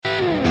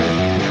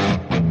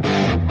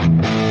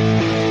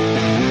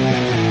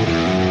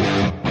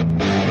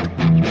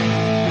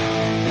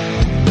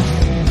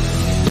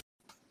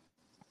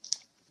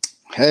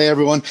Hey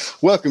everyone,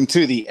 welcome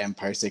to the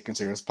Empire State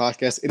Conservatives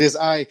podcast. It is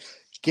I,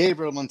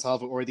 Gabriel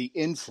Montalvo, or the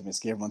infamous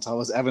Gabriel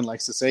Montalvo, as Evan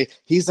likes to say.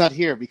 He's not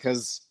here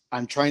because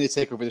I'm trying to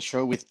take over the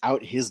show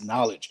without his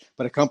knowledge.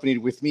 But accompanied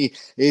with me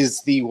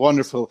is the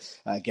wonderful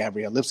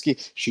Gabrielle Lipsky.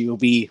 She will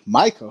be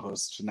my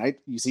co-host tonight.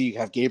 You see, you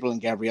have Gabriel and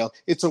Gabrielle.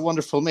 It's a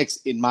wonderful mix,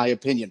 in my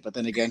opinion. But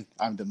then again,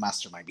 I'm the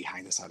mastermind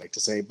behind this, I like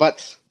to say.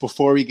 But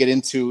before we get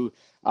into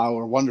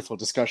our wonderful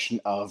discussion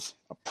of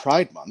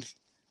Pride Month,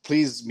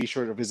 please be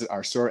sure to visit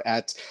our store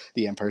at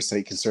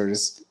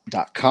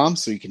theempirestateconservatives.com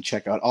so you can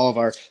check out all of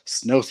our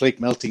snowflake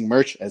melting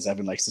merch, as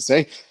Evan likes to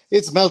say.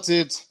 It's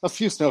melted a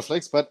few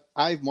snowflakes, but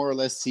I've more or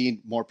less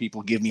seen more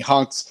people give me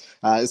honks,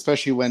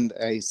 especially when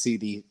I see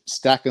the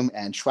Stack 'em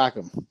and Schwack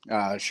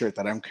 'em shirt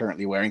that I'm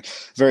currently wearing.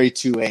 Very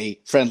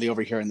friendly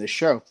over here in this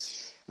show.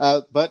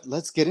 But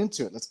let's get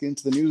into it. Let's get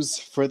into the news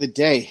for the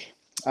day,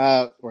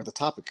 or the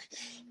topic.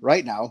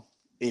 Right now,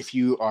 if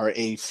you are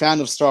a fan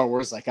of Star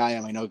Wars like I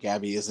am, I know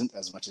Gabby isn't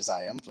as much as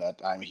I am,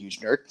 but I'm a huge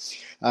nerd.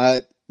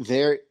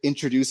 They're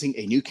introducing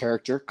a new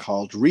character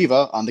called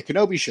Reva on the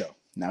Kenobi show.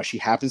 Now, she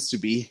happens to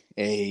be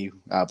a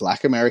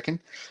Black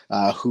American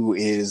who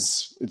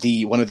is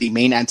one of the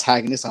main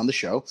antagonists on the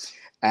show.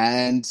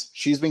 And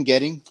she's been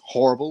getting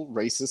horrible,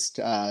 racist,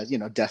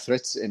 death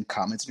threats and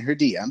comments in her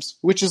DMs,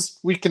 which is,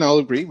 we can all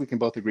agree, we can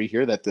both agree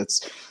here that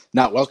that's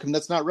not welcome,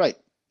 that's not right.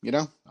 You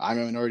know, I'm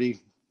a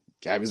minority,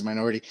 Gabby's a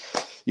minority,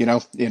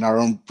 in our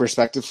own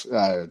perspective.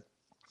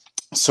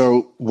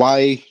 So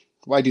why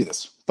do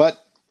this?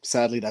 But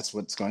sadly, that's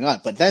what's going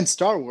on. But then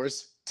Star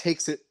Wars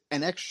takes it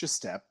an extra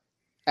step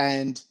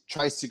and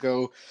tries to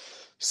go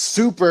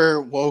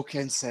super woke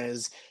and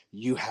says,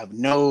 you have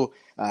no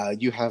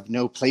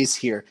place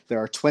here. There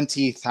are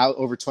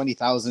over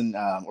 20,000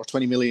 or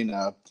 20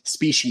 million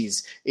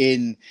species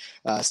in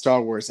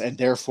Star Wars, and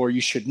therefore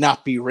you should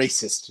not be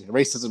racist.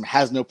 Racism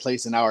has no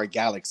place in our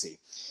galaxy.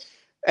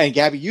 And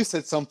Gabby, you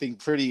said something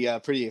pretty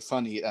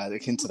funny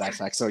akin to that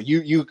fact. So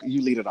you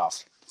lead it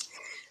off.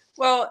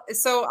 Well,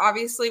 so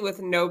obviously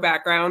with no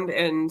background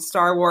in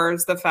Star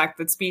Wars, the fact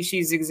that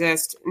species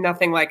exist,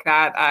 nothing like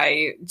that.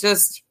 I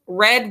just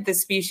read the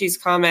species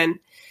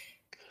comment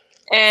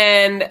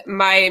and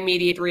my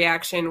immediate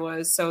reaction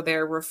was, so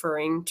they're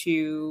referring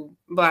to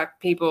Black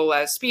people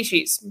as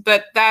species.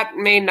 But that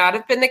may not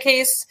have been the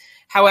case.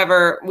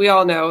 However, we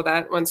all know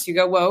that once you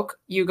go woke,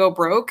 you go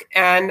broke.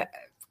 And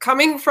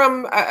coming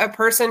from a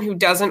person who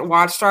doesn't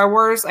watch Star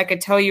Wars, I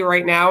could tell you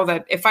right now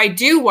that if I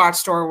do watch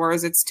Star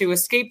Wars, it's to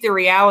escape the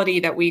reality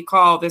that we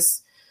call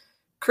this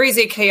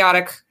crazy,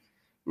 chaotic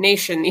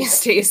nation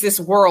these days, this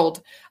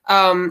world.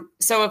 So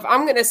if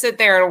I'm going to sit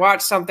there and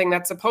watch something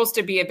that's supposed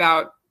to be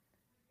about,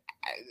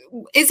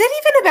 is it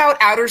even about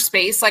outer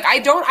space? Like, I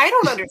don't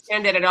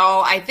understand it at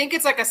all. I think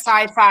it's like a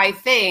sci-fi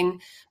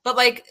thing, but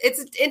like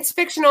it's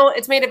fictional.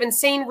 It's made of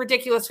insane,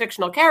 ridiculous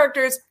fictional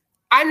characters.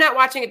 I'm not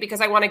watching it because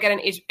I want to get an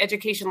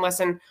education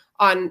lesson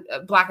on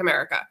Black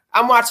America.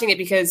 I'm watching it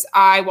because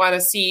I want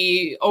to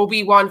see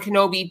Obi-Wan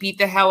Kenobi beat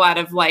the hell out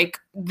of like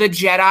the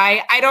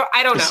Jedi. I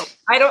don't know.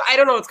 I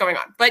don't know what's going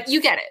on, but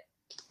you get it.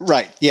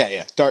 Right.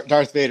 Yeah.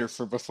 Darth Vader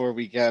before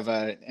we have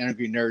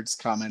Angry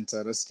Nerds comment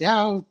at us.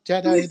 Yeah,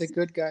 Jedi, the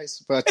good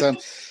guys. But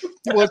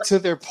well, to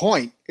their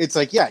point, it's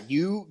like, yeah,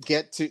 you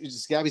get to,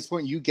 just Gabby's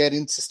point, you get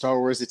into Star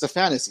Wars. It's a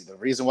fantasy. The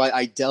reason why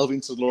I delve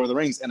into Lord of the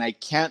Rings, and I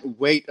can't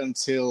wait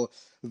until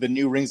the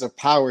new Rings of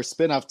Power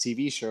spin-off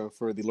TV show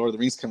for the Lord of the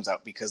Rings comes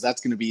out, because that's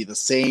going to be the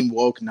same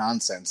woke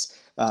nonsense.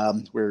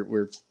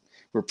 We're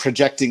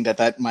projecting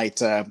that might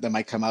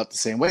come out the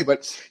same way.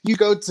 But you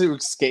go to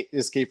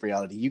escape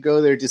reality. You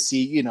go there to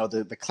see,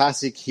 the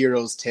classic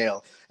hero's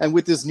tale. And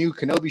with this new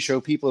Kenobi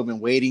show, people have been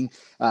waiting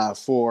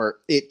for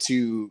it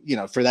to,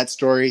 for that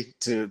story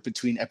to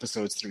between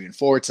episodes 3 and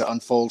 4 to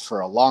unfold for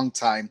a long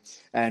time.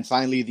 And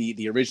finally,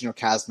 the original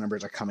cast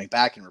members are coming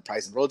back and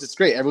reprising roles. It's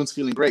great. Everyone's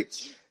feeling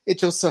great. It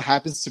just so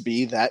happens to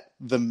be that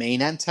the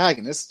main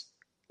antagonist,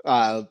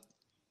 it's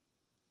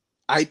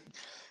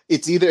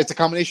a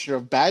combination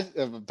of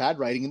bad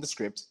writing in the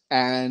script,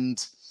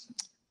 and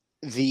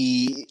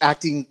the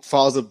acting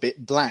falls a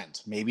bit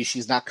bland. Maybe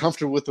she's not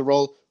comfortable with the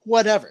role.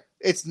 Whatever.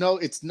 It's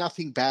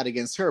nothing bad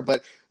against her.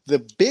 But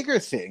the bigger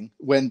thing,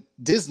 when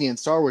Disney and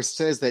Star Wars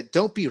says that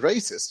don't be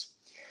racist,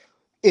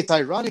 it's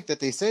ironic that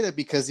they say that,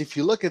 because if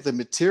you look at the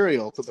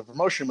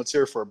promotional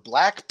material for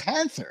Black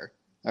Panther.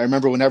 I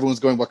remember when everyone was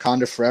going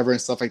Wakanda Forever and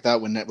stuff like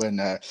that when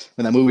that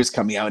movie was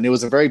coming out, and it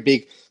was a very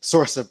big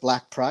source of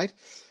Black pride,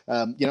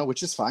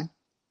 which is fine.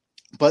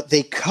 But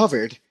they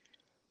covered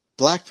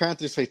Black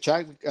Panther's face,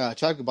 Chadwick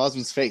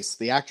Boseman's face,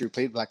 the actor who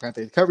played Black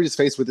Panther. They covered his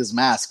face with his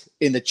mask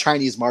in the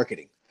Chinese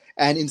marketing.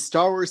 And in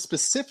Star Wars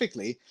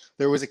specifically,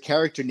 there was a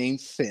character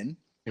named Finn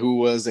who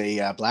was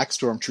a Black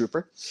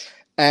stormtrooper.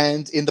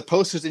 And in the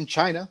posters in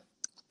China,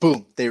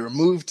 boom, they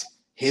removed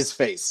his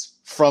face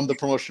from the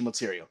promotional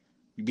material.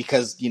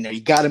 Because, you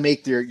got to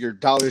make your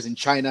dollars in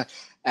China.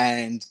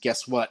 And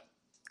guess what?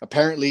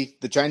 apparently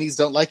the Chinese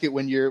don't like it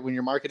when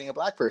you're marketing a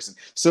black person.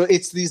 So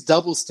it's these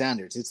double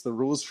standards. It's the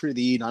rules for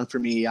thee, none for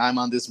me. I'm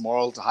on this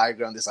moral to high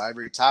ground, this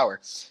ivory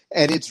tower,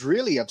 and it's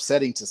really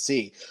upsetting to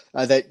see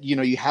that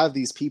you have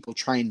these people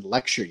try and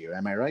lecture you.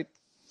 Am I right?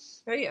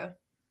 Oh yeah,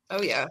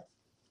 oh yeah,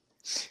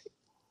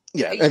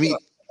 yeah. I mean,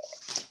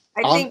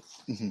 I think.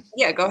 Mm-hmm.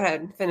 Yeah, go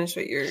ahead. Finish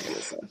what you're going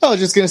to say. I was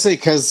just going to say,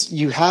 because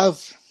you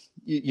have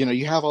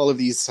all of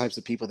these types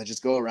of people that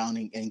just go around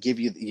and give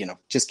you,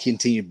 just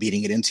continue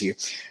beating it into you.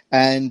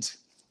 And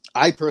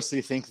I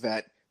personally think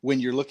that when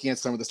you're looking at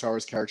some of the Star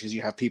Wars characters,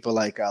 you have people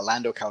like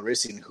Lando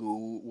Calrissian,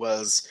 who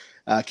was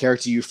a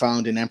character you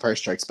found in Empire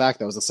Strikes Back.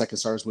 That was the second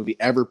Star Wars movie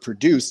ever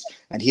produced,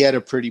 and he had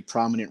a pretty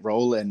prominent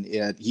role, and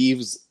he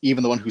was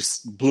even the one who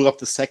blew up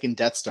the second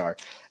Death Star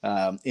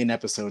in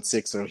Episode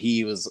 6. So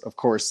he was, of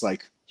course,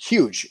 like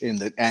huge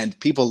and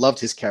people loved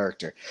his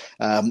character.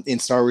 In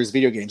Star Wars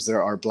video games,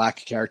 there are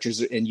black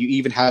characters, and you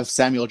even have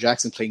Samuel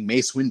Jackson playing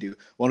Mace Windu,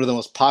 one of the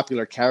most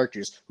popular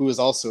characters, who is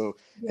also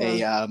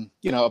a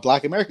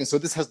black American. So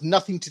this has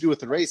nothing to do with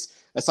the race,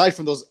 aside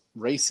from those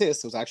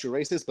actual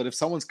racists. But if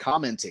someone's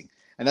commenting,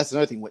 and that's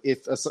another thing,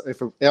 if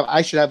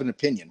I should have an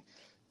opinion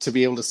to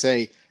be able to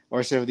say, or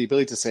I should have the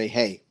ability to say,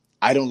 hey,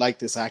 I don't like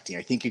this acting,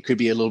 I think it could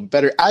be a little bit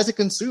better as a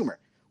consumer,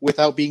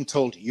 without being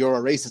told you're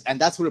a racist. And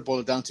that's what it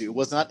boiled down to. It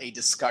was not a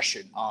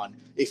discussion on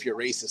if you're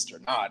racist or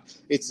not.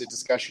 It's a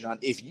discussion on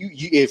if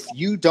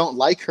you don't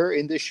like her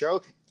in this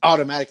show,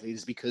 automatically it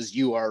is because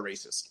you are a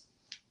racist.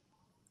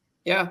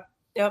 Yeah.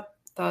 Yep.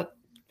 That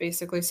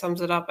basically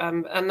sums it up.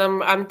 And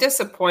I'm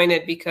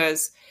disappointed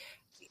because,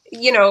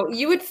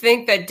 you would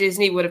think that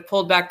Disney would have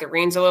pulled back the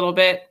reins a little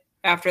bit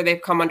after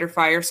they've come under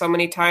fire so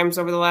many times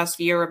over the last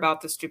year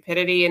about the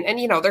stupidity.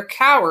 And they're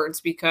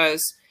cowards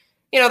because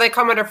they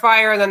come under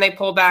fire and then they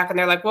pull back and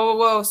they're like,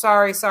 whoa,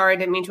 sorry,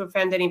 didn't mean to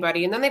offend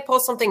anybody. And then they pull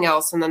something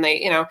else, and then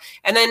they,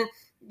 and then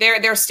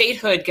their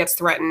statehood gets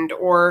threatened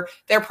or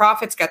their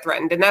profits get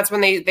threatened. And that's when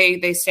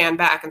they stand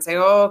back and say,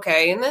 oh,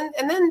 okay. And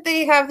then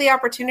they have the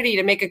opportunity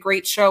to make a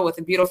great show with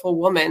a beautiful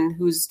woman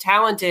who's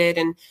talented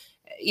and,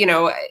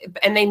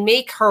 and they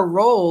make her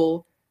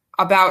role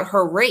about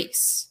her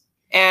race.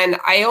 And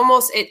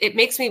it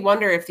makes me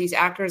wonder if these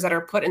actors that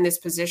are put in this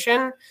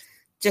position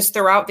just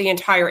throughout the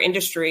entire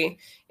industry,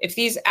 if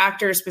these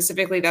actors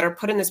specifically that are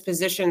put in this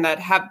position that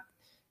have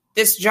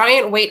this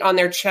giant weight on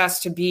their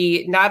chest to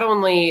be not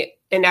only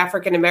an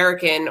African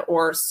American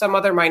or some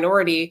other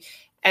minority,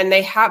 and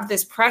they have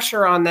this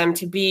pressure on them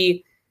to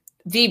be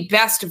the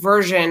best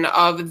version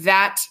of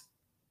that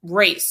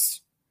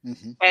race,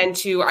 and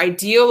to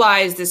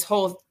idealize this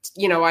whole,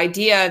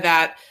 idea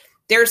that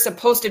they're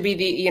supposed to be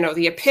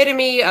the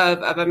epitome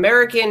of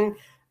American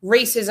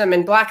racism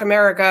and Black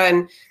America.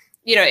 And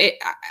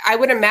I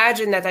would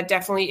imagine that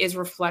definitely is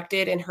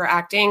reflected in her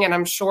acting. And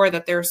I'm sure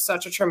that there's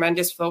such a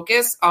tremendous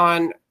focus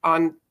on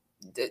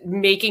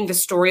making the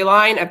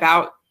storyline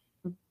about,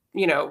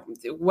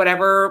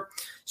 whatever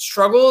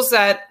struggles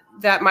that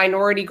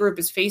minority group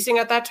is facing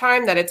at that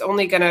time, that it's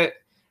going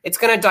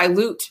to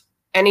dilute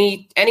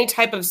any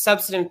type of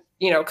substantive,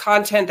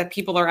 content that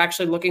people are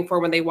actually looking for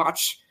when they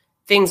watch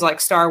things like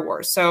Star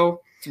Wars.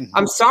 So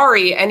I'm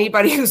sorry,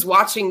 anybody who's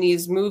watching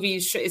these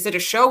movies. Is it a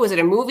show? Is it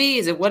a movie?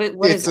 Is it what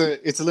is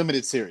it? It's a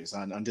limited series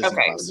on Disney+.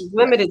 Okay,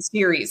 limited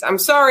series. I'm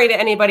sorry to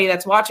anybody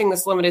that's watching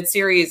this limited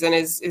series and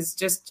is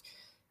just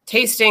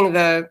tasting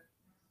the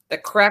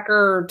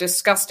cracker,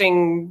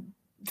 disgusting,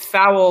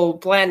 foul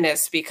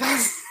blandness,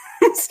 because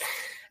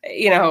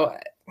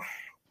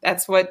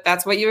that's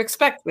what you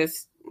expect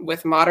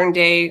with modern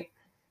day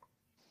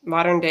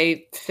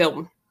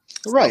film.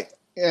 Right.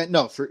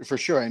 No, for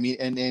sure. I mean,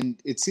 and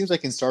it seems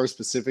like in Star Wars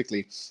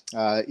specifically,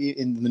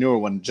 in the newer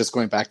one, just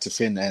going back to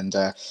Finn, and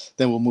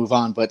then we'll move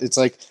on. But it's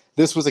like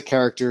this was a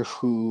character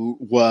who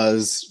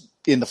was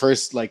in the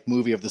first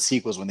movie of the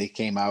sequels when they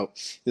came out.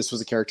 This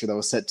was a character that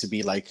was set to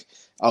be like,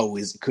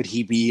 could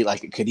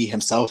he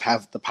himself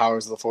have the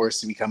powers of the Force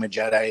to become a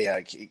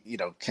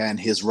Jedi? Can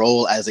his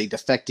role as a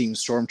defecting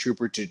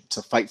stormtrooper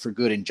to fight for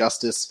good and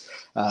justice?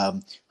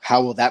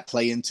 How will that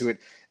play into it?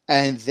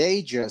 And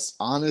they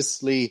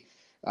honestly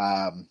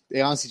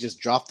just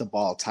dropped the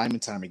ball time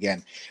and time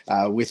again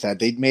with that.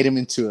 They made him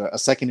into a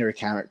secondary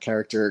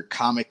character,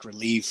 comic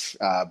relief,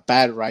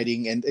 bad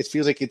writing, and it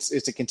feels like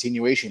it's a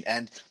continuation.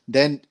 And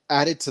then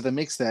added to the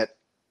mix that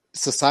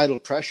societal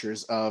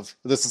pressures of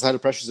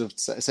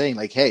saying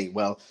like, hey,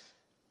 well,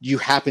 you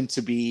happen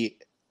to be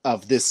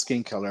of this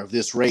skin color, of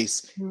this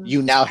race,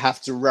 you now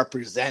have to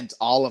represent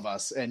all of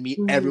us and meet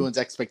everyone's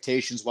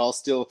expectations while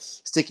still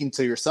sticking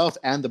to yourself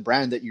and the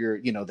brand that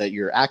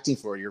you're acting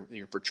for,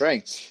 you're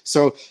portraying.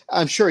 So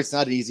I'm sure it's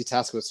not an easy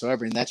task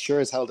whatsoever, and that sure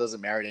as hell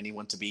doesn't merit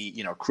anyone to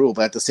be cruel.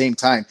 But at the same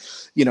time,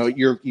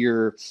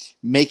 you're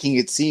making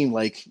it seem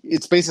like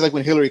it's basically like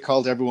when Hillary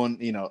called everyone,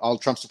 all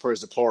Trump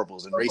supporters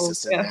deplorables and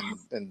racists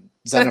and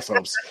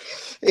xenophobes.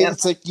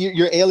 It's like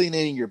you're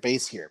alienating your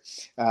base here.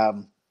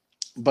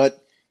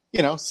 But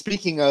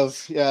speaking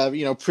of,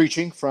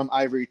 preaching from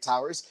ivory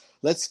towers,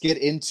 let's get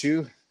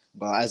into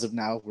Well, as of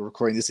now, we're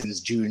recording this. It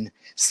is June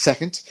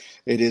 2nd.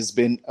 It has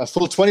been a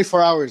full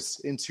 24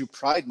 hours into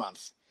Pride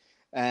Month.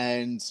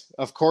 And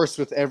of course,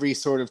 with every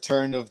sort of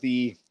turn of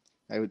the,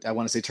 I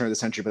want to say turn of the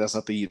century, but that's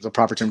not the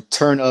proper term,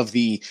 turn of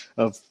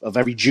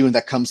every June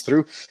that comes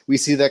through, we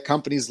see that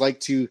companies like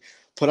to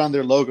put on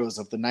their logos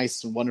of the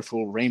nice and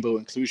wonderful rainbow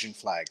inclusion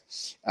flag,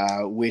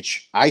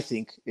 which I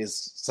think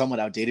is somewhat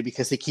outdated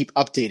because they keep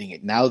updating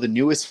it. Now the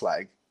newest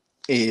flag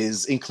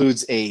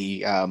includes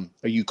a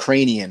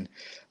Ukrainian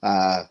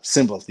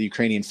symbol, the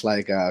Ukrainian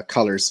flag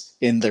colors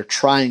in their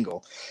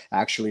triangle.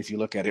 Actually, if you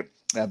look at it,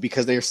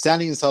 because they are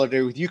standing in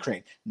solidarity with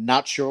Ukraine.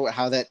 Not sure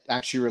how that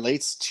actually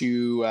relates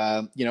to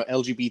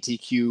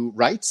LGBTQ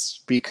rights,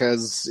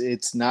 because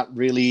it's not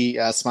really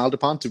smiled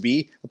upon to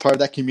be a part of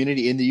that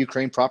community in the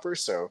Ukraine proper.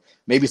 So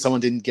maybe someone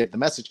didn't get the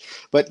message.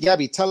 But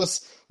Gabby, tell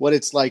us what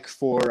it's like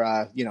for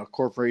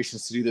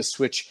corporations to do this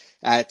switch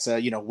at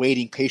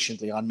waiting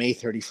patiently on May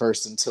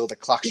 31st until the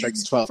clock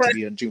strikes 12 to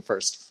be on June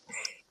 1st.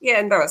 Yeah,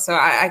 no. So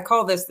I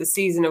call this the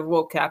season of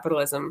woke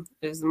capitalism.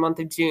 Is the month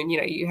of June.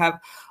 You have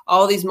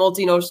all these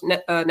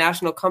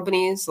multinational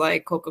companies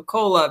like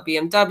Coca-Cola,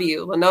 BMW,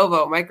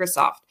 Lenovo,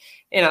 Microsoft.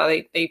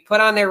 They put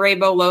on their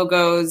rainbow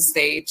logos.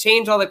 They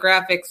change all the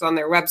graphics on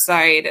their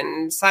website,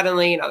 and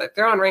suddenly, they're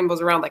throwing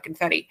rainbows around like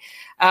confetti.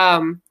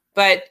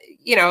 But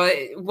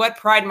what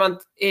Pride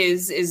Month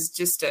is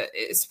just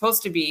it's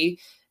supposed to be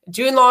a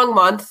June-long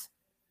month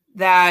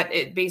that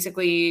it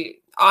basically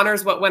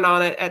honors what went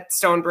on at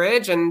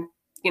Stonebridge and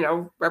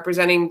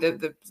representing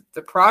the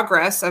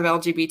progress of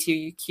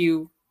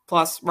LGBTQ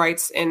plus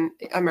rights in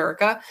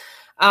America.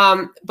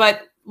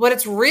 But what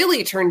it's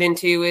really turned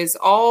into is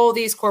all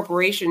these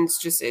corporations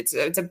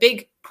it's a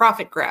big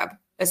profit grab,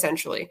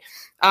 essentially.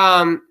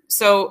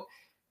 So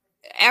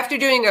after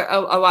doing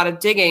a lot of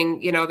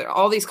digging,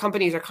 all these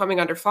companies are coming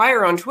under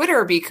fire on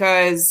Twitter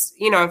because,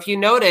 if you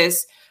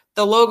notice,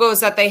 the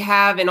logos that they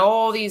have in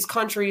all these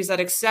countries that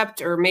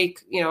accept or make,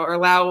 or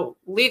allow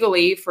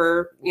legally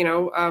for,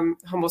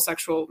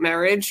 homosexual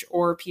marriage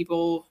or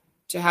people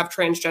to have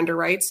transgender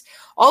rights,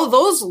 all of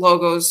those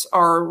logos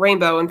are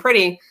rainbow and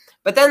pretty.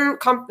 But then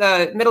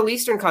the Middle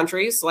Eastern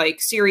countries like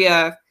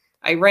Syria,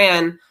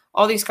 Iran,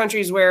 all these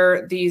countries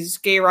where these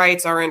gay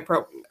rights are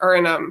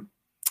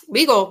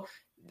legal,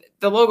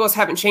 the logos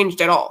haven't changed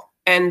at all.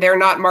 And they're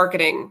not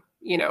marketing,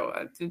 the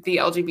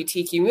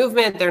LGBTQ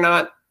movement. They're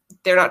not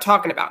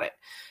talking about it.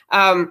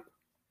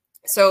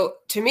 So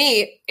to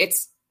me,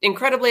 it's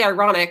incredibly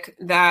ironic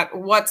that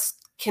what's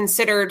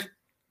considered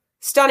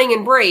stunning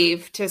and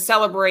brave to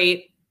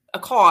celebrate a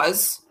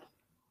cause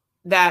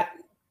that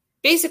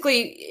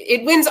basically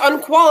it wins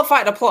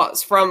unqualified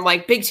applause from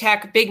like big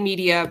tech, big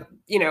media,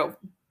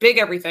 big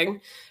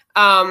everything.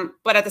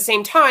 But at the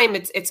same time,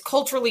 it's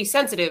culturally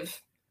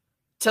sensitive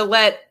to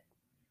let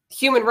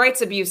human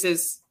rights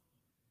abuses,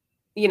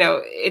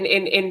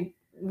 in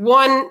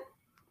one.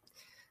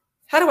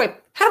 How do I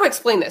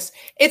explain this?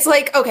 It's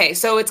like, okay,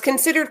 so it's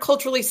considered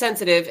culturally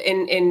sensitive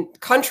in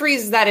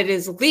countries that it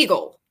is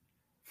legal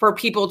for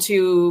people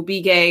to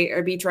be gay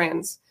or be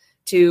trans,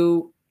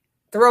 to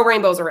throw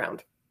rainbows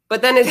around.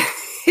 But then it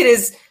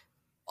is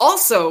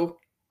also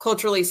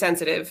culturally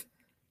sensitive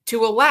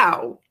to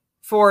allow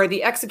for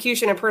the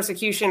execution and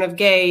persecution of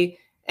gay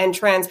and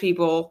trans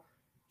people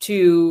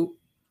to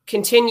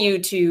continue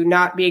to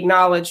not be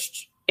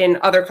acknowledged in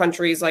other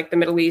countries like the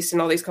Middle East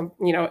and all these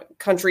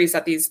countries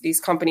that these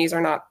companies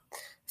are not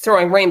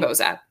throwing rainbows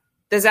at.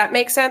 Does that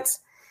make sense?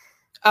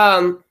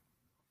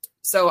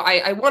 So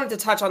I wanted to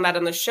touch on that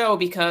on the show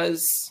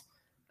because,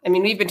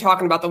 we've been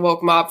talking about the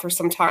woke mob for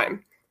some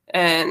time.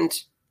 And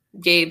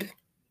Gabe,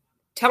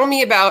 tell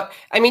me about,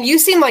 you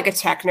seem like a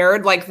tech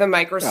nerd, like the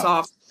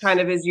Microsoft kind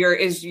of is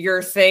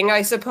your thing,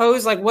 I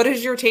suppose. Like, what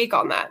is your take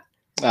on that?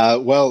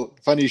 Well,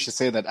 funny you should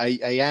say that. I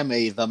am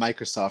the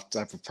Microsoft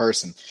type of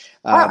person.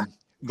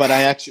 But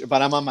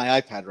I'm on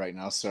my iPad right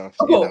now, so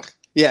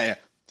yeah.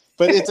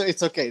 But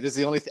it's okay. This is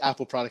the only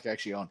Apple product I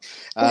actually own.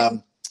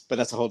 But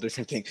that's a whole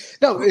different thing.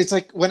 No, it's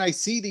like when I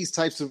see these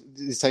types of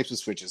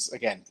switches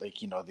again, like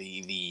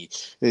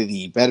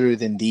the better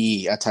than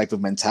the type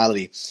of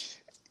mentality.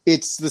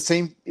 It's the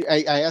same.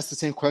 I ask the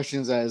same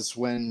questions as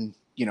when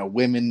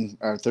women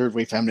or third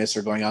wave feminists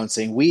are going out and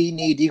saying we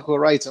need equal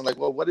rights. I'm like,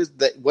 well, what is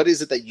that? What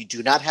is it that you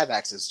do not have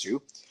access to?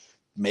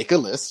 Make a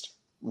list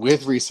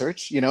with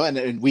research,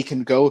 and we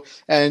can go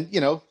and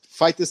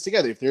fight this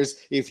together.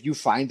 If you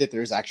find that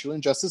there's actual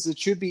injustice, it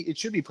should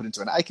be put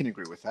into it. I can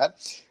agree with that.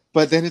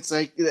 But then it's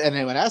like, and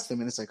I would ask them,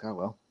 and it's like, oh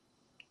well,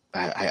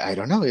 I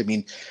don't know.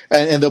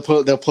 And they'll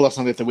pull up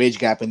something at the wage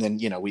gap, and then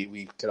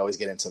we could always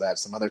get into that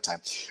some other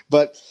time.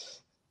 But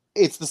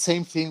it's the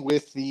same thing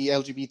with the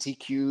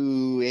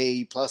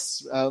LGBTQA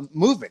plus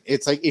movement.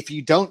 It's like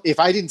if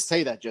I didn't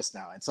say that just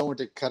now, and someone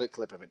to cut a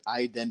clip of it,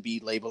 I'd then be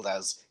labeled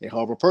as a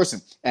horrible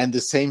person. And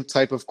the same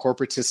type of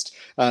corporatist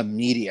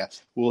media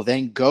will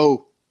then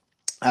go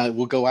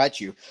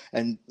at you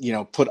and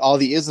put all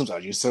the isms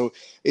on you. So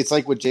it's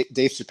like what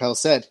Dave Chappelle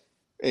said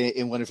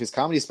in one of his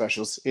comedy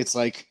specials. It's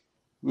like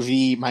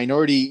the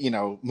minority,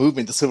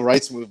 movement, the civil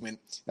rights movement,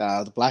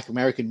 the Black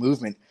American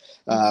movement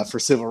for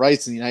civil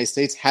rights in the United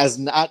States has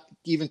not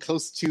even come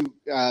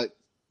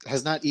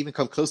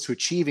close to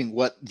achieving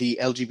what the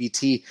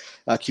LGBT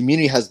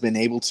community has been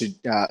able to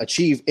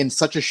achieve in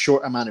such a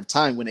short amount of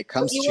time when it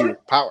comes to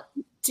power.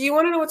 Do you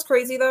want to know what's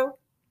crazy, though?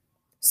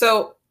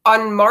 So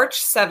on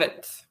March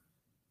 7th,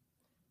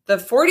 the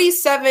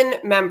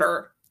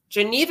 47-member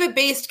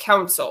Geneva-based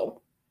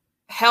council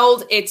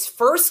held its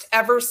first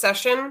ever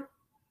session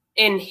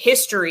in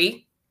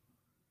history.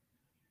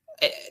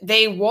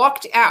 They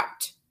walked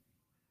out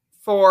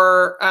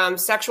for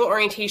sexual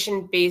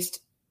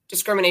orientation-based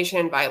discrimination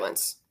and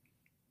violence.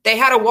 They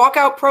had a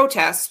walkout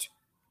protest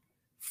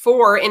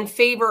in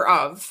favor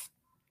of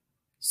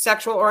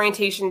sexual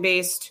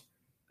orientation-based,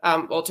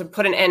 to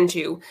put an end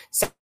to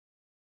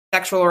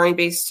sexual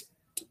orientation-based,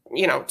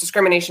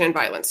 discrimination and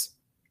violence.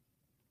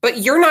 But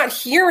you're not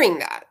hearing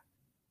that.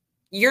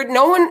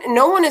 No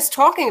one is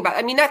talking about it.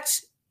 I mean,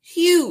 that's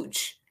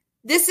huge.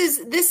 This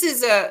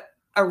is a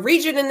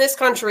region in this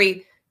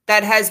country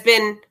that has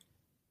been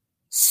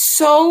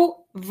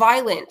so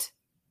violent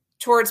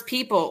towards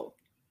people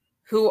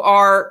who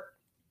are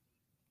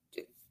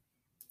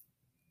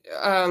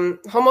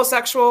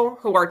homosexual,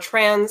 who are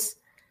trans,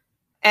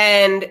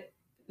 and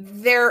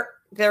their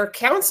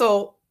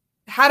council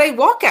had a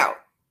walkout.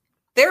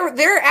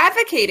 They're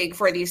advocating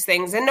for these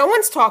things, and no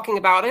one's talking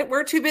about it.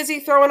 We're too busy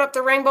throwing up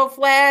the rainbow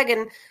flag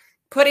and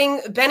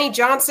putting Benny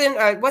Johnson.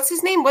 What's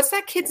his name? What's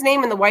that kid's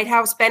name in the White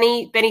House?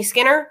 Benny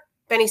Skinner.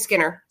 Benny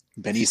Skinner.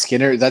 Benny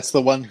Skinner. That's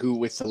the one who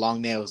with the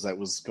long nails that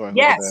was going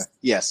yes. over the.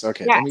 Yes.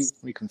 Okay. Yes.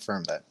 Let me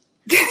confirm that.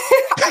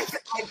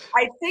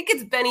 I think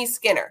it's Benny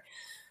Skinner,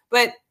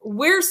 but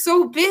we're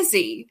so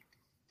busy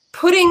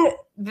putting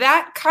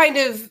that kind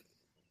of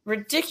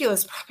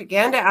ridiculous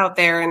propaganda out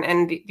there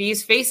and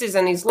these faces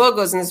and these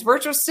logos and this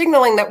virtual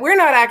signaling that we're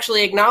not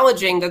actually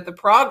acknowledging that the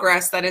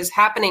progress that is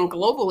happening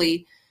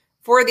globally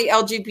for the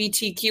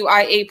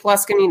LGBTQIA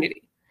plus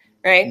community,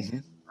 right?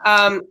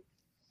 Mm-hmm.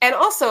 And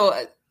also,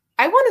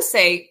 I want to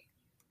say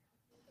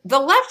the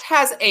left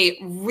has a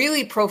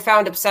really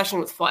profound obsession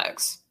with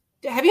flags.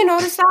 Have you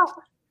noticed that?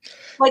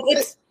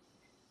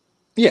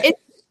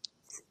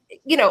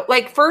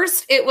 Like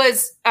first it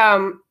was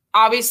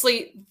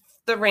obviously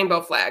the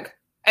rainbow flag.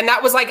 And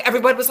that was like,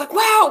 everybody was like,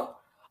 wow,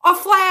 a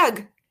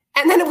flag.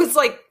 And then it was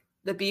like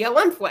the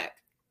BLM flag.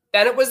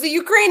 Then it was the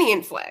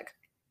Ukrainian flag.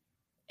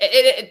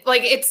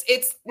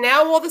 It's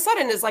now all of a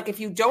sudden is like, if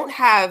you don't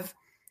have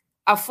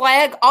a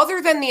flag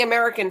other than the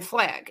American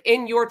flag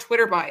in your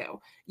Twitter bio,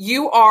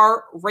 you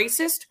are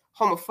racist,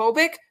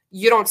 homophobic,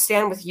 you don't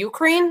stand with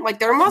Ukraine. Like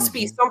there must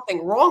be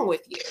something wrong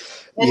with you.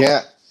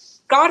 And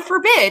God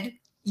forbid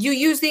you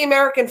use the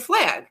American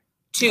flag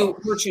to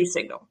virtue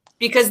signal.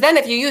 Because then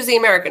if you use the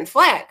American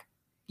flag,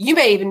 you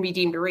may even be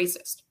deemed a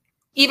racist,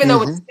 even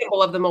though it's a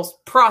symbol of the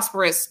most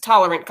prosperous,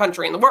 tolerant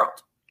country in the world.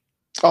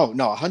 Oh,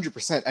 no,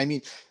 100%. I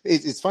mean,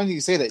 it's funny you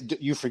say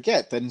that. You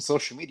forget that in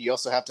social media, you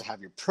also have to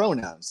have your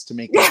pronouns to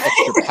make that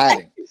extra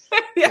padding.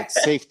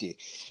 That's safety.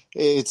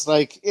 It's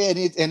like,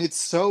 it's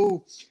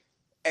so,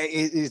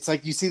 it's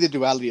like you see the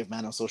duality of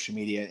man on social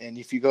media. And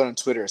if you go on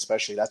Twitter,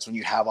 especially, that's when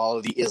you have all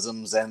of the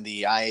isms and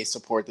the I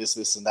support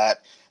this, and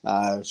that,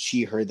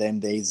 she, her,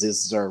 them, they,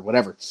 ziz, or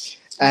whatever.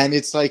 And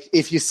it's like,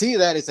 if you see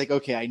that, it's like,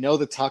 okay, I know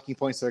the talking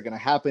points that are going to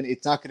happen.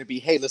 It's not going to be,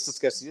 hey, let's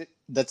discuss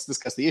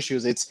the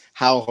issues. It's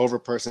how over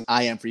person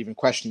I am for even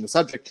questioning the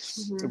subject.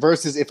 Mm-hmm.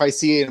 Versus if I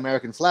see an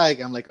American flag,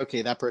 I'm like,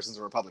 okay, that person's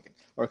a Republican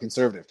or a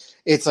conservative.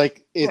 It's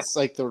like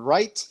the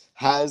right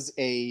has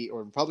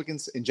or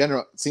Republicans in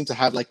general seem to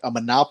have like a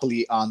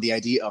monopoly on the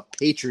idea of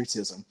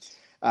patriotism.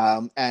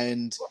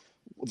 And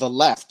the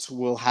left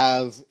will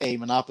have a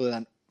monopoly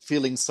on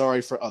feeling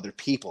sorry for other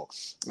people.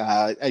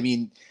 I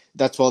mean,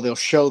 that's why they'll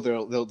show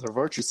their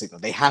virtue signal.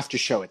 They have to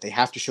show it. They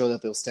have to show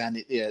that they'll stand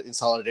in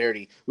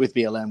solidarity with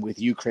BLM, with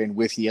Ukraine,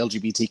 with the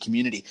LGBT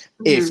community.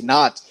 Mm-hmm. If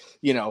not,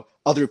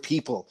 other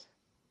people,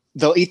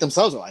 they'll eat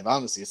themselves alive.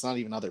 Honestly, it's not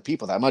even other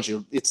people that much.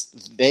 It's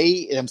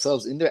they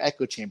themselves in their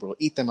echo chamber will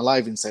eat them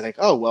alive and say like,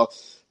 oh, well,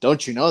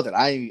 don't you know that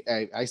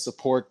I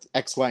support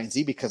X, Y, and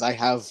Z because I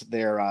have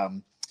their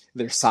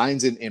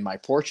signs in my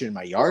porch, in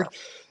my yard.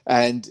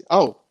 And,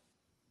 oh,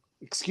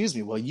 excuse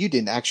me, well, you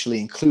didn't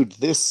actually include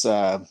this,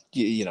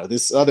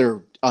 this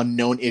other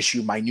unknown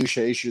issue,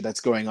 minutia issue that's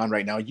going on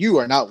right now. You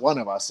are not one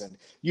of us, and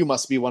you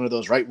must be one of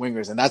those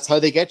right-wingers. And that's how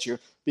they get you,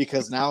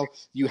 because now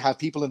you have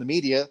people in the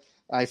media.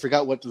 I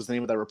forgot what was the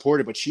name of that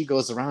reporter, but she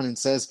goes around and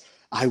says,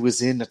 I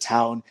was in a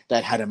town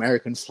that had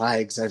American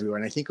flags everywhere.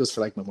 And I think it was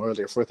for like Memorial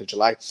Day or 4th of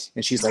July.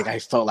 And she's like, I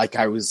felt like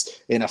I was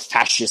in a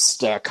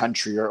fascist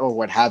country or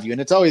what have you.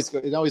 And it always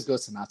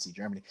goes to Nazi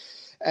Germany,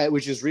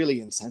 which is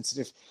really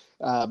insensitive.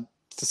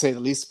 To say the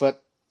least,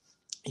 but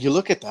you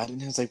look at that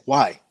and it's like,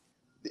 why?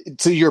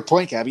 To your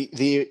point, Gabby,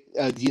 the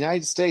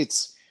United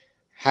States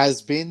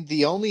has been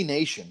the only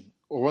nation,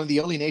 or one of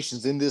the only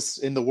nations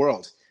in the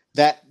world,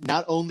 that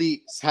not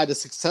only had a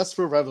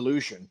successful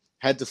revolution,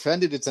 had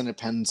defended its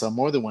independence on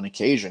more than one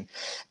occasion,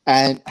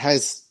 and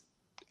has,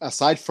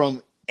 aside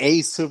from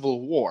a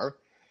civil war,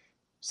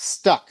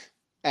 stuck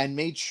and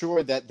made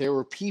sure that there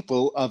were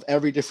people of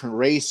every different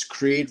race,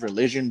 creed,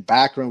 religion,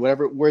 background,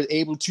 whatever, were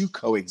able to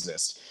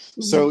coexist.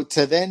 Mm-hmm. So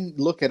to then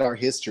look at our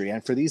history,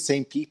 and for these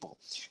same people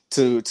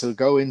to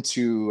go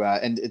into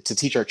and to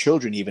teach our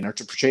children even, or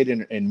to portray it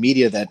in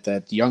media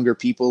that younger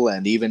people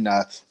and even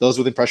those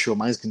with impressionable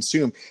minds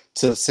consume,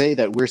 to say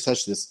that we're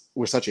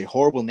such a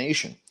horrible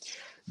nation.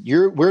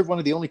 We're one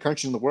of the only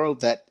countries in the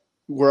world that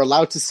we're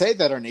allowed to say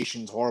that our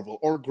nation's horrible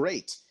or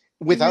great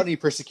without any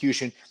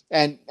persecution.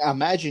 And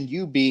imagine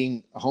you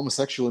being a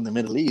homosexual in the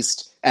Middle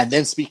East and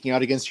then speaking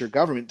out against your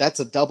government. That's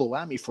a double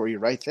whammy for you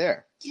right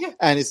there. Yeah.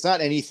 And it's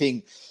not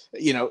anything,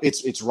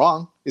 it's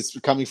wrong. It's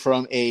coming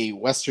from a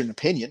Western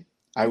opinion,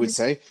 I would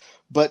say.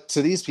 But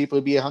to these people,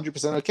 it'd be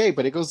 100% okay.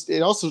 But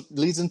it also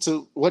leads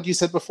into what you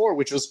said before,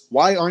 which was,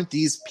 why aren't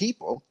these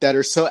people that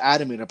are so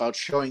adamant about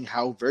showing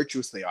how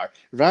virtuous they are,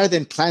 rather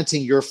than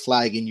planting your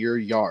flag in your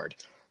yard,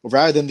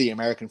 rather than the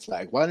American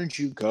flag, why don't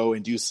you go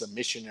and do some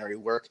missionary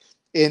work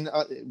in,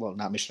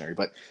 not missionary,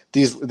 but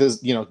these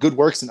good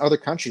works in other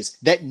countries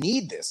that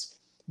need this?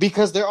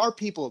 Because there are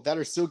people that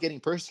are still getting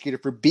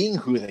persecuted for being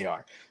who they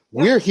are.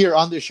 Yeah. We're here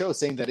on this show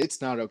saying that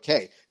it's not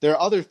okay. There are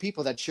other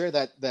people that share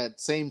that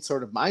same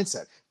sort of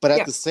mindset. But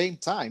at the same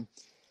time,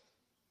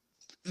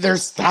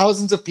 there's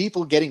thousands of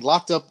people getting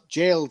locked up,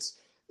 jailed,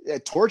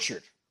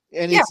 tortured,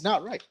 and it's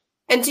not right.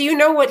 And do you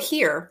know what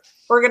here?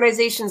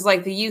 Organizations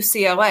like the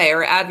UCLA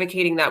are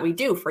advocating that we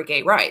do for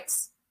gay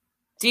rights.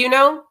 Do you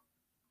know?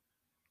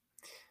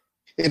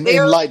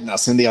 Enlighten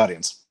us in the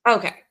audience.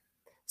 Okay.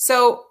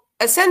 So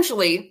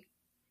essentially,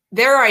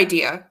 their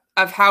idea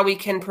of how we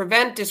can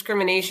prevent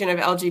discrimination of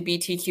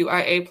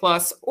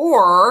LGBTQIA+,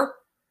 or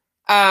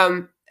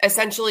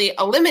essentially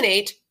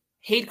eliminate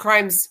hate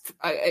crimes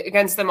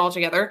against them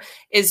altogether,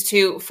 is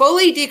to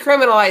fully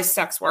decriminalize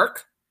sex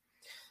work,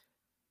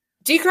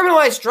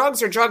 decriminalize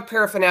drugs or drug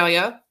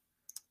paraphernalia,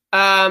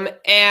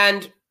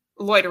 and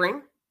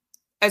loitering,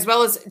 as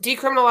well as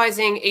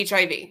decriminalizing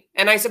HIV.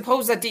 And I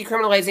suppose that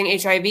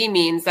decriminalizing HIV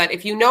means that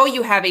if you know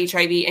you have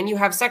HIV and you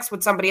have sex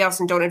with somebody else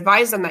and don't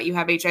advise them that you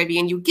have HIV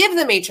and you give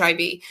them HIV,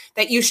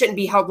 that you shouldn't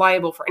be held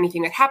liable for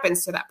anything that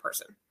happens to that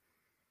person.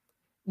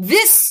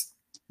 This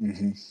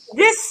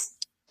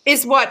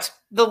is what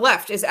the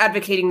left is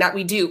advocating that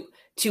we do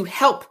to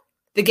help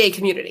the gay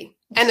community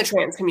and the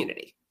trans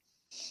community.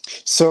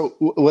 So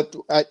what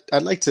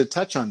I'd like to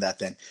touch on that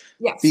then.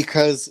 Yes.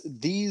 Because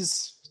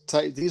these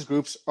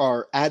groups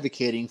are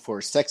advocating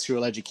for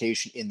sexual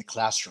education in the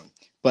classroom.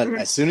 But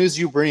as soon as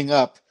you bring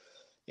up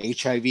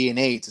HIV and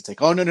AIDS, it's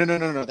like, oh,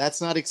 no,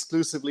 that's not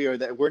exclusively, or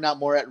that we're not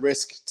more at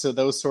risk to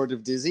those sort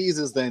of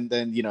diseases than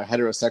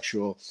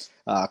heterosexual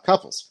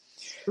couples.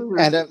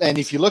 And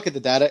if you look at the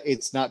data,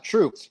 it's not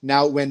true.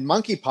 Now, when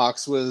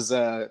monkeypox was,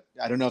 I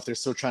don't know if they're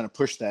still trying to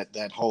push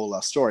that whole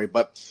story,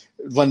 but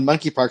when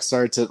monkeypox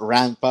started to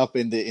ramp up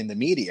in the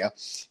media,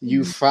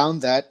 you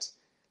found that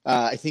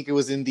I think it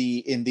was in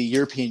the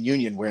European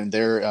Union, where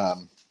their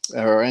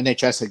or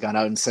NHS had gone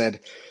out and said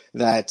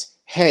that,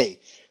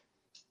 hey,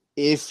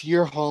 if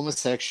you're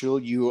homosexual,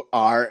 you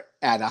are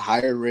at a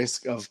higher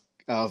risk of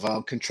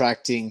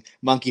contracting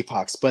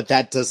monkeypox, but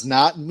that does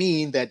not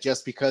mean that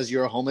just because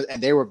you're a homo.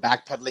 And they were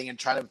backpedaling and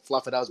trying to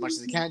fluff it out as much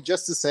as they can,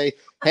 just to say,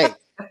 hey,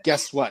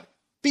 guess what?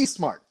 Be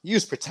smart,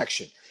 use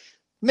protection,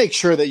 make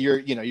sure that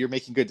you're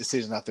making good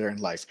decisions out there in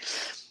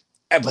life.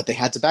 But they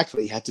had to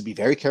backpedal. You had to be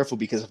very careful,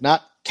 because if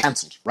not,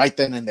 canceled right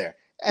then and there.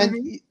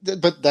 And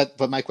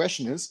but my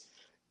question is,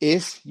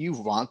 if you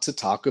want to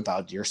talk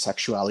about your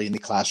sexuality in the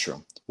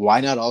classroom,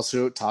 why not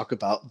also talk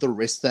about the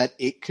risk that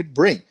it could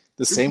bring?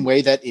 The same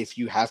way that if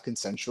you have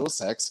consensual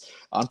sex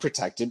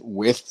unprotected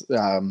with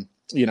in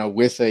a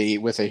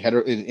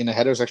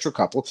heterosexual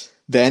couple,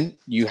 then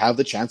you have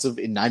the chance of,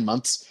 in 9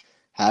 months,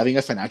 having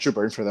a financial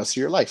burden for the rest of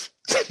your life,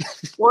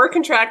 or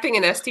contracting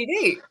an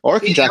STD,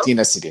 an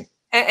STD.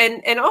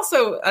 And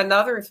also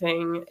another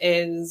thing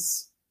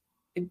is,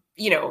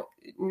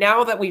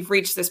 now that we've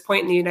reached this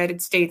point in the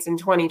United States in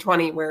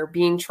 2020, where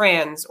being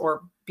trans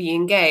or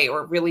being gay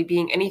or really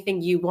being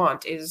anything you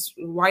want is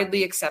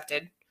widely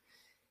accepted,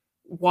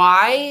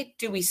 why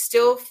do we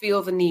still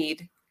feel the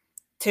need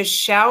to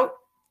shout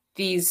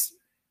these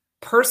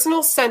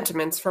personal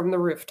sentiments from the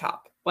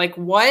rooftop? Like,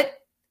 what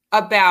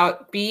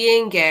about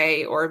being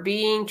gay or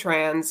being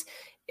trans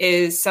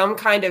is some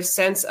kind of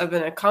sense of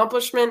an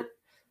accomplishment,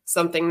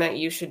 something that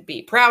you should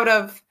be proud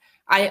of?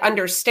 I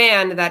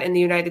understand that in the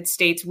United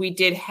States, we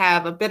did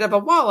have a bit of a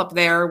wall up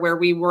there where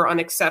we were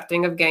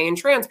unaccepting of gay and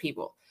trans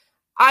people.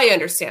 I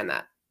understand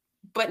that.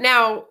 But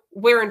now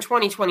we're in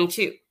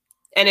 2022.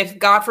 And if,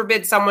 God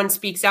forbid, someone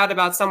speaks out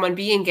about someone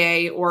being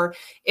gay, or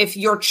if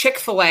you're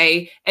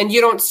Chick-fil-A and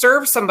you don't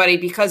serve somebody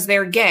because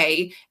they're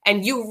gay,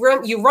 and you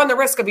run the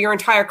risk of your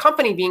entire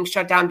company being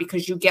shut down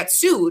because you get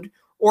sued,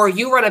 or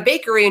you run a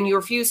bakery and you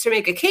refuse to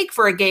make a cake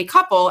for a gay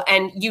couple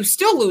and you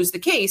still lose the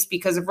case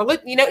because of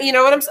religion, you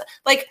know what I'm saying?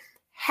 Like,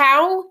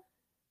 how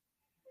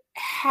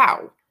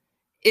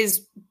is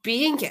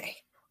being gay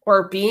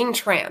or being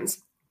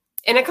trans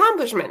an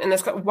accomplishment in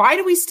this? Why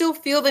do we still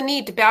feel the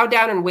need to bow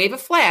down and wave a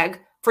flag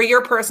for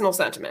your personal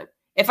sentiment?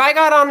 If I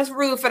got on a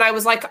roof and I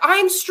was like,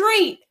 I'm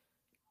straight,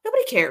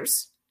 nobody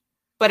cares.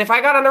 But if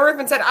I got on a roof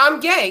and said I'm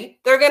gay,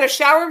 they're going to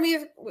shower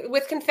me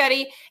with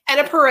confetti and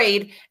a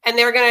parade, and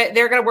they're going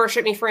to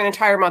worship me for an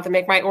entire month and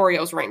make my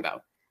Oreos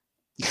rainbow.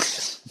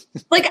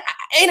 Like,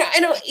 I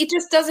know it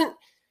just doesn't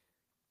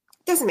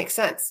make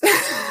sense.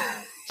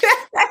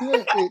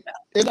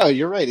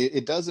 You're right.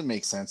 It doesn't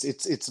make sense.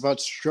 It's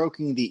about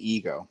stroking the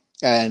ego,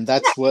 and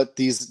that's what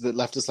the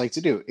leftists like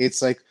to do.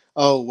 It's like,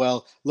 oh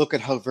well, look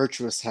at how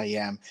virtuous I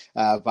am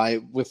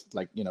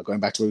going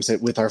back to what we said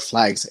with our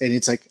flags, and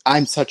it's like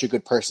I'm such a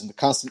good person. The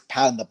constant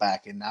pat on the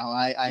back, and now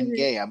I'm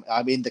gay.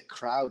 I'm in the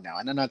crowd now,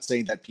 and I'm not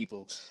saying that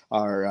people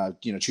are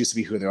choose to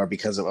be who they are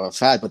because of a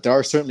fad, but there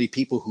are certainly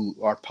people who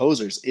are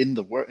posers in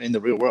the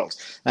real world.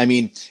 I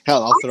mean,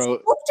 hell, I'll throw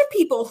to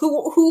people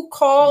who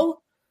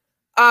call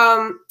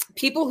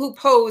people who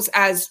pose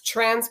as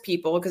trans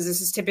people, because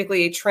this is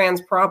typically a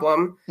trans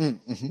problem.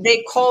 Mm-hmm.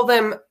 They call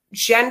them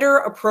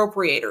gender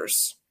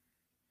appropriators.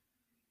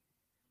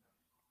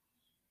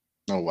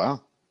 Oh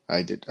wow,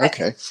 I did.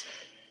 Okay.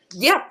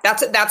 Yeah,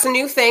 that's a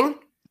new thing.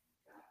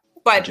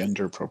 But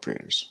gender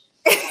appropriators.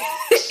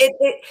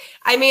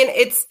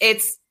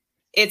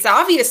 It's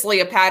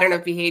obviously a pattern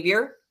of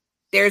behavior.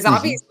 There's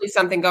obviously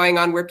something going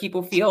on where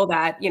people feel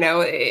that,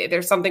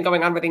 there's something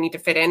going on where they need to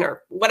fit in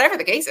or whatever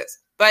the case is.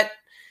 But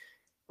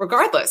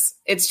regardless,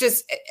 it's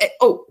just,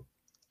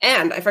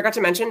 and I forgot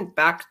to mention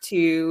back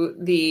to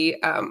the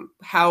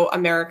how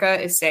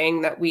America is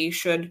saying that we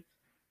should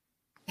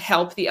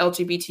help the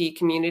LGBT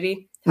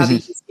community, how the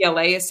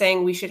UCLA is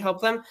saying we should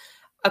help them.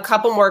 A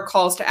couple more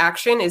calls to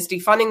action is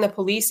defunding the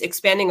police,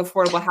 expanding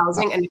affordable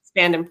housing, and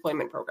expand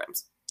employment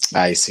programs.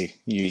 I see.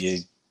 You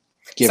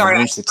give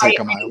an inch to take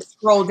a mile. I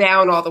scroll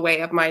down all the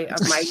way of my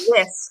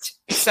list.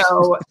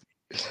 So,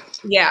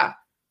 yeah.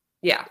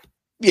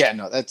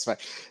 No, that's fine.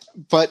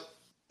 But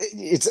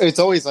it's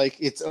always like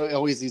it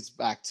always leads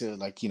back to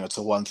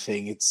to one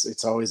thing.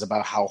 It's always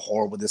about how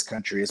horrible this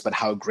country is, but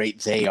how great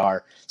they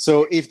are.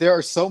 So if there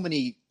are so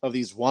many of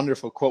these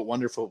wonderful, quote,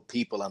 wonderful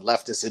people and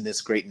leftists in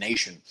this great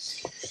nation,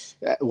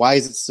 why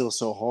is it still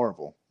so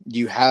horrible?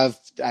 You have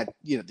that,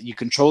 you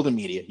control the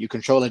media, you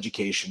control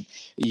education,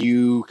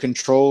 you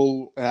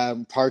control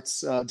different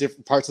parts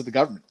of the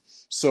government.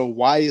 So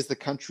why is the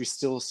country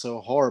still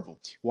so horrible?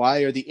 Why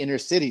are the inner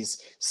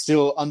cities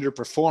still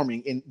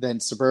underperforming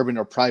than suburban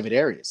or private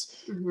areas?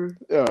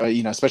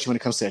 Especially when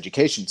it comes to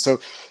education.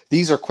 So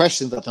these are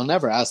questions that they'll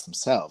never ask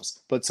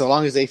themselves. But so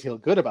long as they feel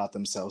good about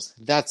themselves,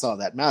 that's all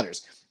that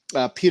matters.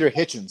 Peter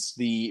Hitchens,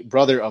 the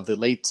brother of the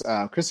late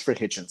Christopher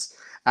Hitchens,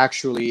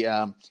 actually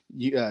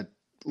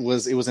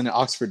was in an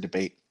Oxford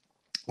debate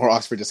or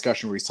Oxford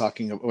discussion where he's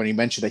talking when he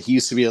mentioned that he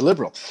used to be a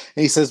liberal.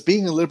 And he says,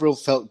 being a liberal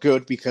felt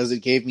good because it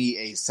gave me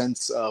a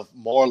sense of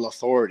moral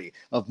authority,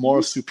 of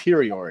moral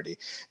superiority.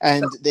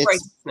 And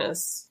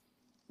self-righteousness.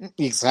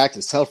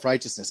 Exactly,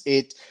 self-righteousness.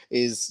 It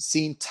is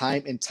seen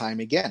time and time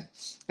again.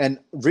 And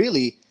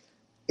really,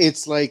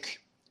 it's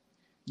like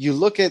you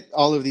look at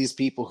all of these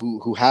people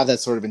who have that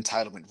sort of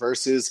entitlement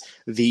versus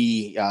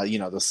the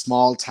the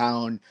small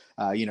town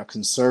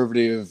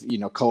conservative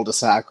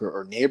cul-de-sac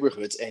or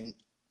neighborhoods. And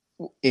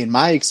in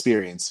my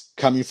experience,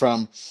 coming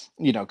from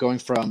going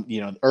from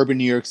urban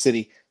New York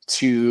City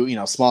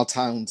to small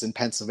towns in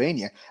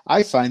Pennsylvania,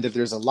 I find that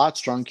there's a lot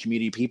strong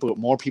community people,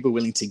 more people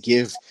willing to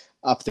give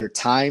up their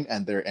time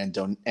and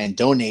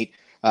donate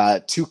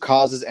to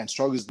causes and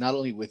struggles not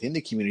only within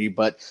the community,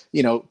 but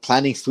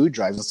planning food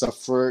drives and stuff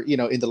for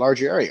in the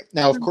larger area.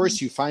 Now, of course,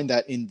 you find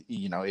that in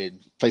in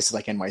places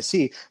like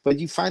NYC, but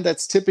you find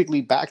that's typically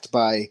backed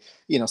by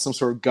some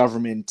sort of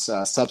government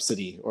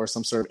subsidy or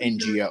some sort of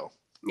NGO.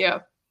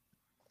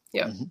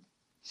 Yeah.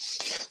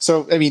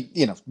 So I mean,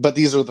 but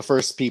these are the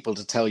first people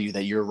to tell you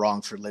that you're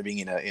wrong for living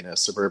in a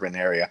suburban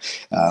area.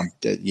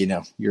 That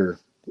your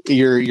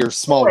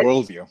small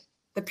worldview.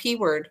 The P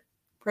word,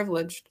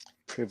 privileged.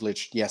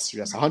 Privileged, yes,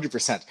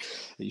 100%.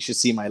 You should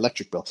see my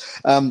electric bill.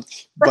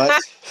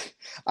 But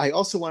I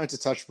also wanted to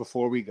touch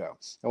before we go.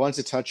 I wanted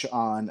to touch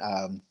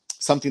on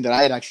something that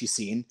I had actually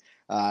seen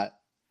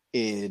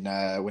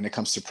when it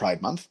comes to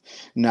Pride Month.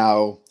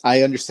 Now,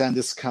 I understand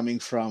this I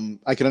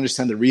can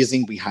understand the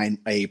reasoning behind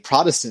a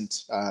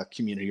Protestant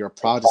community or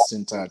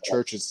Protestant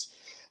churches.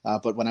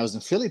 But when I was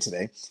in Philly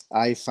today,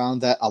 I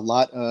found that a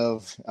lot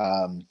of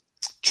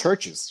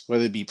churches,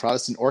 whether it be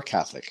Protestant or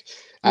Catholic,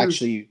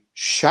 actually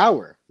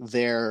shower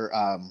their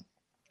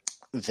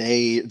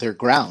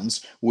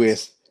grounds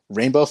with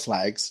rainbow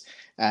flags.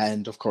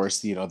 And of course,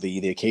 the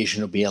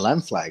occasional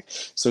BLM flag.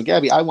 So,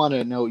 Gabby, I want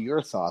to know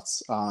your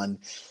thoughts on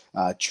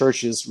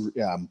churches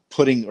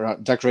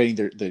decorating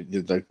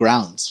their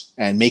grounds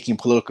and making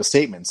political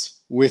statements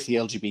with the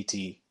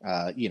LGBT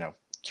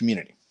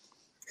community.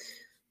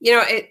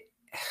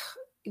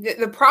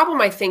 The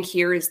problem I think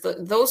here is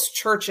that those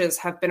churches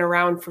have been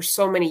around for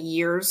so many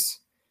years.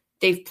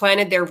 They've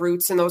planted their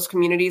roots in those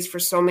communities for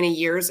so many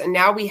years, and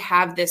now we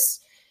have this.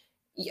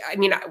 I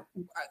mean,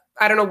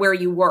 I don't know where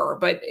you were,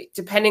 but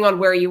depending on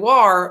where you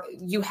are,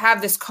 you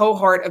have this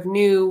cohort of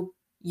new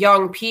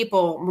young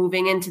people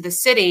moving into the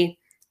city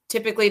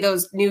typically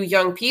those new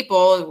young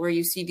people where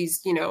you see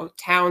these,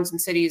 towns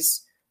and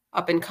cities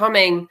up and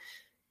coming,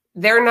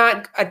 they're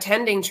not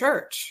attending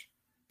church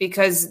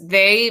because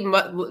they,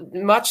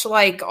 much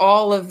like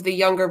all of the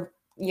younger,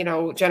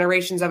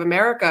 generations of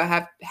America,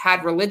 have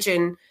had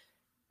religion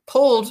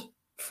pulled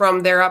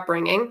from their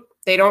upbringing.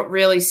 They don't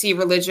really see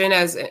religion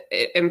as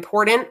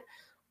important,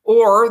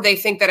 or they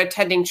think that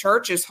attending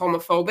church is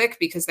homophobic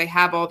because they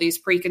have all these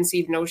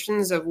preconceived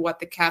notions of what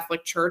the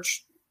Catholic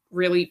Church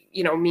really,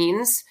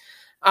 means.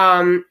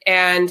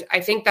 And I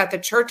think that the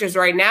churches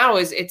right now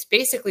it's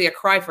basically a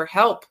cry for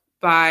help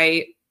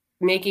by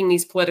making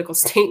these political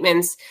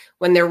statements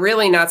when they're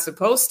really not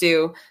supposed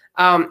to,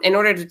 in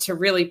order to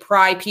really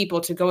pry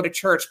people to go to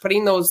church.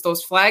 Putting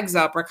those flags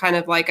up are kind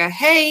of like a,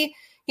 hey,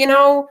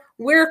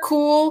 we're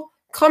cool.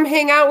 Come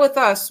hang out with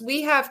us.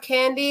 We have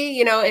candy.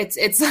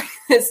 It's like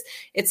this.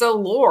 It's a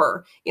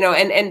lure.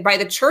 And by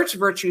the church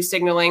virtue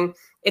signaling,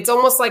 it's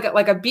almost like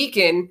a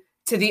beacon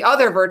to the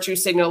other virtue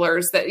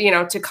signalers that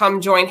to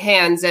come join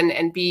hands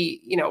and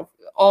be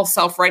all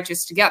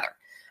self-righteous together.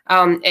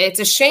 It's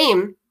a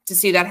shame to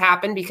see that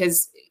happen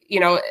because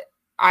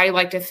I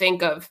like to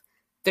think of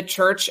the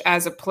church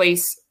as a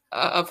place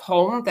of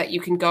home that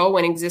you can go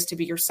and exist to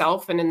be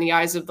yourself, and in the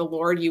eyes of the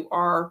Lord, you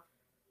are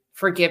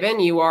forgiven.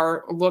 You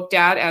are looked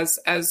at as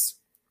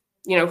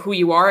who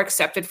you are,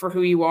 accepted for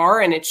who you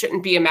are. And it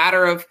shouldn't be a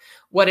matter of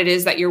what it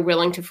is that you're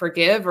willing to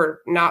forgive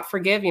or not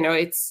forgive.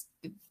 It's,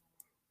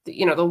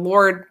 the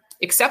Lord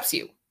accepts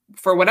you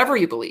for whatever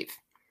you believe.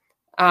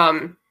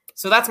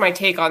 So that's my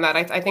take on that.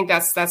 I think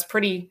that's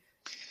pretty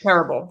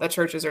terrible that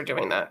churches are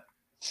doing that.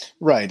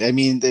 Right. I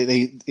mean,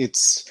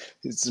 it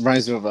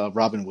reminds me of a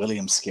Robin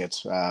Williams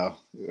skit.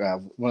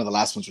 One of the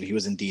last ones when he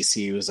was in DC,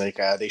 he was like,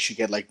 they should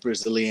get like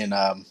Brazilian,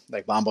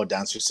 like mambo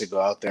dancers to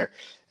go out there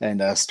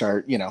and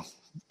start, yeah,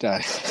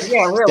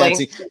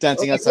 really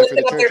dancing outside for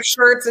the church. Their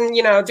shirts and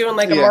doing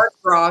like a Mardi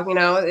Gras.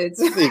 It's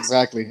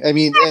exactly. I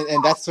mean,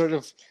 and that's sort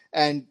of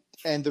and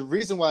the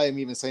reason why I'm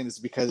even saying this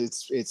is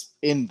because it's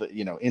in the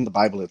in the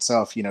Bible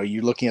itself.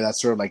 You're looking at that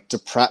sort of like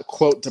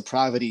quote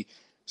depravity,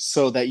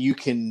 so that you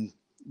can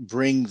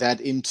bring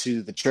that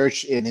into the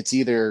church, and it's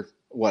either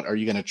what are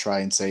you going to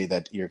try and say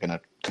that you're going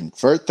to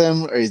convert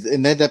them,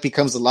 and then that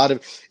becomes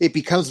it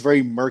becomes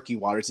very murky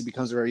waters. It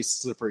becomes a very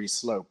slippery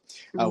slope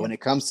when it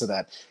comes to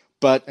that.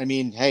 But I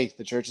mean, hey,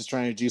 the church is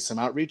trying to do some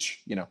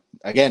outreach.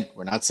 Again,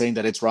 we're not saying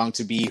that it's wrong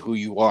to be who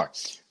you are.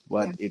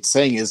 What it's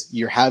saying is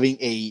you're having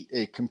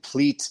a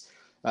complete,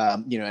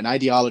 an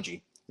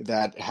ideology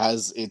that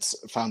has its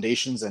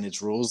foundations and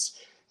its rules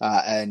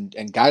and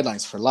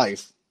guidelines for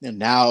life, and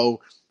now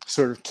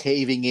sort of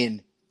caving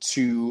in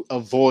to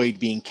avoid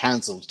being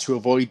canceled, to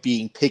avoid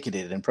being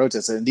picketed and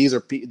protested. And these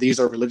are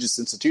religious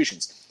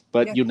institutions,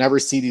 but you'll never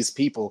see these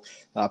people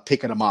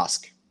picket a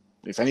mosque.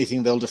 If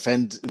anything, they'll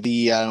defend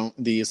the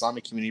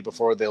Islamic community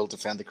before they'll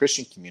defend the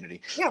Christian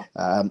community. Yeah.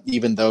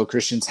 Even though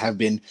Christians have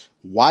been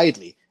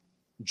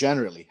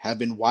generally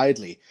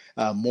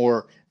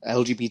more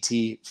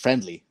LGBT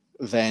friendly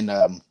than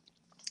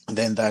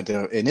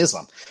that in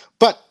Islam.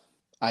 But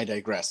I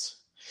digress.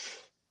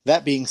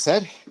 That being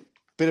said,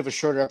 bit of a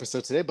shorter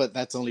episode today, but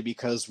that's only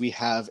because we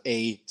have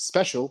a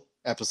special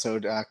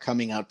episode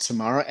coming out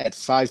tomorrow at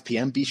 5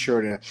 p.m. Be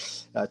sure to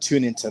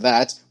tune into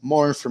that.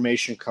 More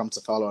information comes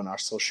to follow on our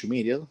social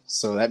media.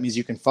 So that means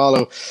you can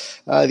follow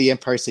the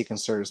Empire State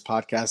Conservatives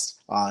podcast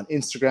on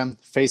Instagram,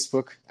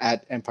 Facebook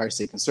at Empire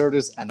State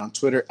Conservatives, and on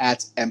Twitter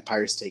at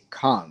Empire State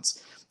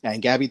Cons.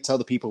 And Gabby, tell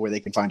the people where they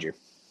can find you.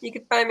 You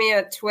can find me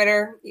at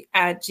Twitter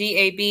at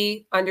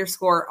GAB_R_IELLE.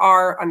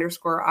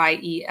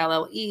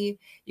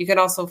 You can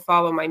also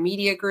follow my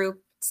media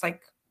group. It's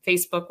like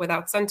Facebook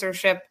without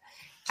censorship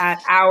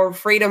at Our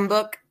Freedom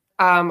Book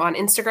on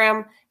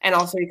Instagram. And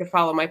also you can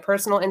follow my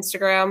personal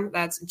Instagram.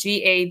 That's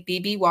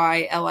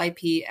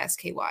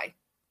GABBYLIPSKY.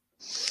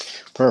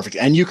 Perfect.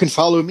 And you can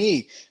follow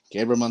me,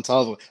 Gabriel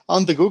Montalvo,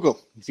 on the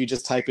Google. If you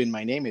just type in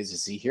my name, as you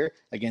see here,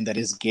 again, that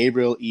is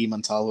Gabriel E.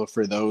 Montalvo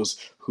for those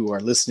who are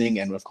listening.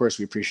 And of course,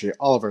 we appreciate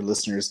all of our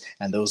listeners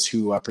and those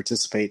who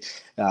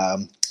participate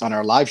on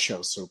our live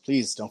shows. So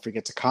please don't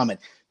forget to comment.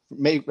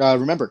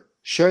 Remember,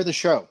 share the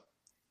show.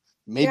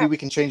 Maybe we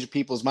can change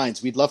people's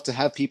minds. We'd love to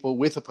have people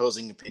with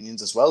opposing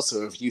opinions as well.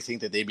 So if you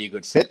think that they'd be a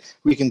good fit,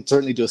 we can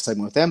certainly do a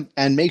segment with them.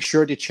 And make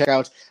sure to check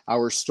out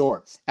our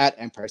store at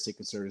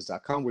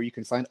EmpireStateConservatives.com, where you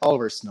can find all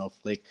of our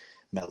Snowflake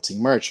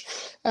melting merch.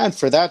 And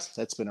for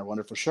that's been our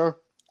wonderful show.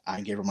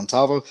 I'm Gabriel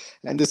Montalvo,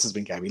 and this has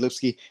been Gabby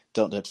Lipsky.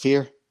 Don't let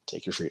fear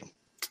take your freedom.